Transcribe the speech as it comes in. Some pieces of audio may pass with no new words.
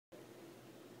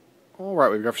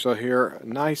Alright, we've got for sale here a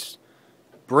nice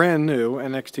brand new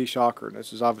NXT shocker.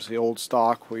 This is obviously old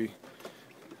stock. We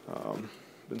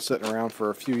been sitting around for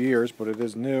a few years, but it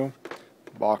is new.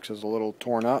 The box is a little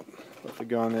torn up, but the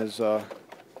gun has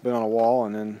been on a wall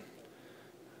and then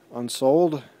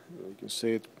unsold. You can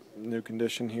see it's new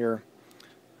condition here.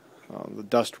 The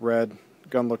dust red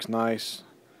gun looks nice.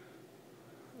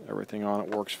 Everything on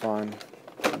it works fine.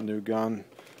 New gun,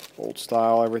 old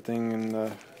style, everything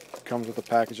in comes with the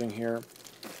packaging here.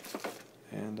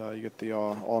 And you get the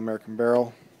All-American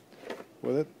barrel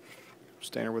with it,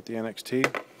 standard with the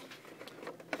NXT.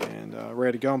 And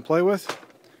ready to go and play with.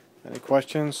 Any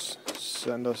questions,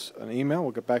 send us an email.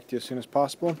 We'll get back to you as soon as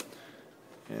possible.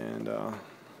 And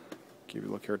give you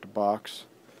a look here at the box.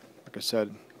 Like I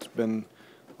said, it's been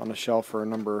on the shelf for a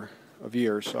number of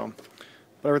years, so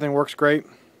but everything works great.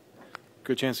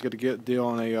 Good chance to get a deal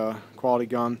on a quality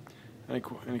gun.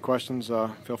 Any questions,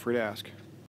 feel free to ask.